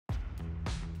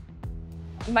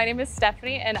My name is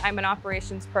Stephanie, and I'm an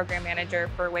operations program manager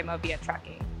for Waymo Via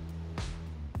Trucking.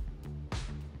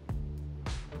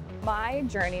 My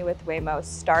journey with Waymo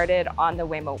started on the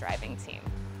Waymo driving team.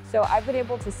 So I've been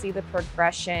able to see the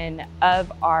progression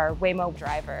of our Waymo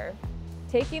Driver.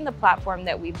 Taking the platform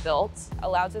that we built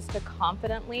allows us to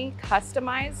confidently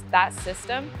customize that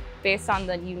system based on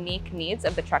the unique needs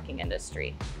of the trucking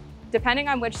industry. Depending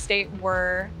on which state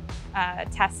we're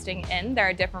testing in, there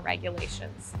are different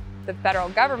regulations. The federal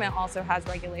government also has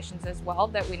regulations as well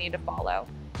that we need to follow.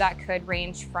 That could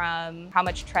range from how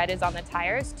much tread is on the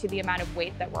tires to the amount of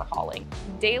weight that we're hauling.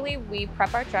 Daily, we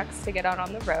prep our trucks to get out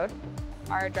on the road.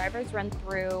 Our drivers run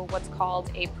through what's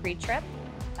called a pre-trip,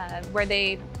 where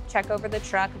they check over the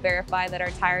truck, verify that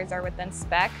our tires are within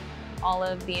spec, all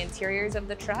of the interiors of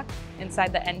the truck.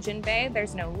 Inside the engine bay,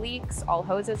 there's no leaks, all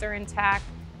hoses are intact,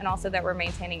 and also that we're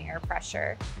maintaining air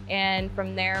pressure. And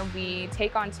from there, we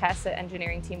take on tests that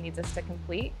engineering team needs us to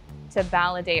complete to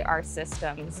validate our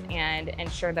systems and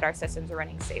ensure that our systems are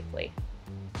running safely.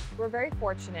 We're very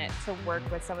fortunate to work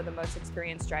with some of the most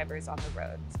experienced drivers on the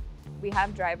roads. We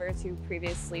have drivers who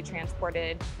previously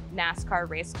transported NASCAR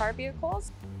race car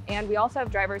vehicles, and we also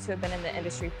have drivers who have been in the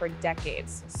industry for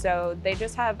decades. So they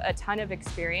just have a ton of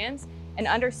experience and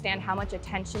understand how much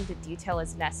attention to detail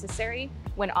is necessary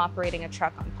when operating a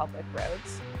truck on public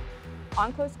roads.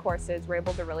 On closed courses, we're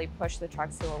able to really push the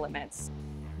trucks to the limits.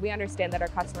 We understand that our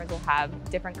customers will have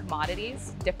different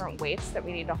commodities, different weights that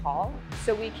we need to haul,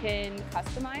 so we can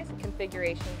customize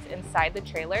configurations inside the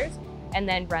trailers and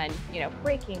then run,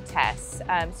 braking tests,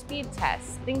 speed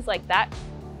tests, things like that.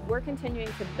 We're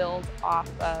continuing to build off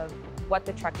of what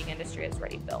the trucking industry has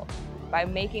already built by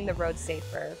making the roads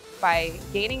safer, by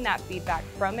gaining that feedback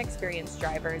from experienced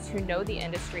drivers who know the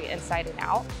industry inside and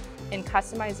out, and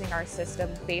customizing our system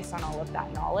based on all of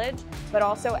that knowledge, but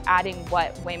also adding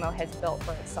what Waymo has built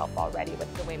for itself already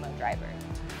with the Waymo Driver.